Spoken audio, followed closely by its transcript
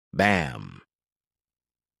Bam!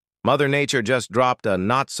 Mother Nature just dropped a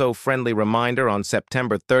not-so-friendly reminder on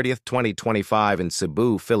September 30th, 2025 in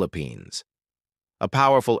Cebu, Philippines. A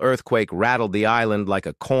powerful earthquake rattled the island like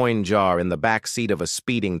a coin jar in the back seat of a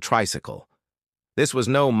speeding tricycle. This was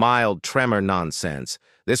no mild tremor nonsense.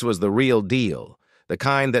 This was the real deal, the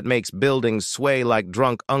kind that makes buildings sway like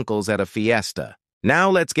drunk uncles at a fiesta. Now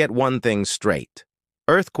let's get one thing straight.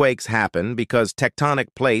 Earthquakes happen because tectonic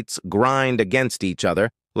plates grind against each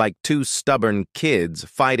other like two stubborn kids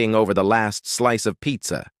fighting over the last slice of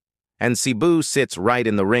pizza. And Cebu sits right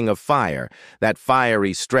in the ring of fire, that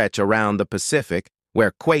fiery stretch around the Pacific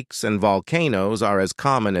where quakes and volcanoes are as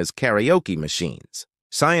common as karaoke machines.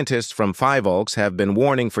 Scientists from PHIVOLCS have been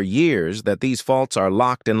warning for years that these faults are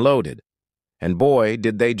locked and loaded. And boy,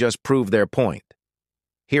 did they just prove their point.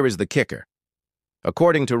 Here is the kicker.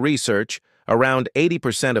 According to research, around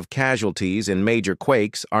 80% of casualties in major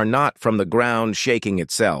quakes are not from the ground shaking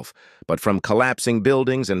itself, but from collapsing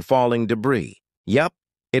buildings and falling debris. Yup,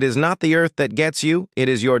 it is not the earth that gets you, it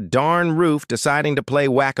is your darn roof deciding to play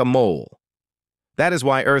whack-a-mole. That is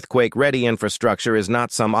why earthquake-ready infrastructure is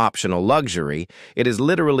not some optional luxury, it is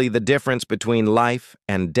literally the difference between life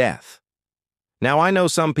and death. Now, I know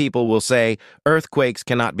some people will say earthquakes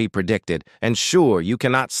cannot be predicted, and sure, you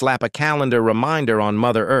cannot slap a calendar reminder on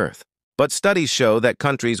Mother Earth. But studies show that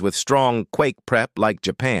countries with strong quake prep, like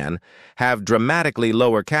Japan, have dramatically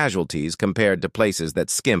lower casualties compared to places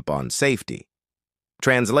that skimp on safety.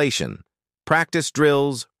 Translation: practice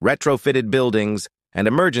drills, retrofitted buildings, and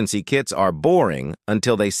emergency kits are boring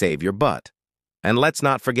until they save your butt. And let's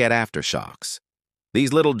not forget aftershocks.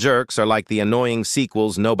 These little jerks are like the annoying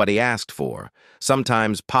sequels nobody asked for,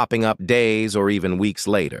 sometimes popping up days or even weeks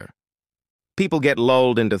later. People get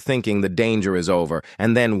lulled into thinking the danger is over,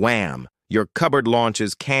 and then wham, your cupboard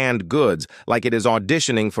launches canned goods like it is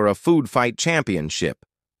auditioning for a food fight championship.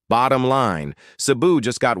 Bottom line, Cebu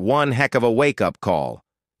just got one heck of a wake-up call.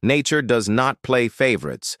 Nature does not play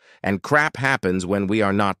favorites, and crap happens when we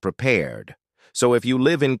are not prepared. So if you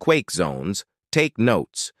live in quake zones, take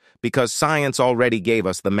notes, because science already gave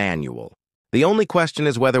us the manual. The only question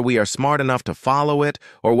is whether we are smart enough to follow it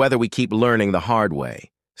or whether we keep learning the hard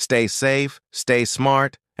way. Stay safe, stay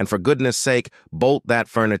smart, and for goodness sake, bolt that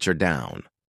furniture down.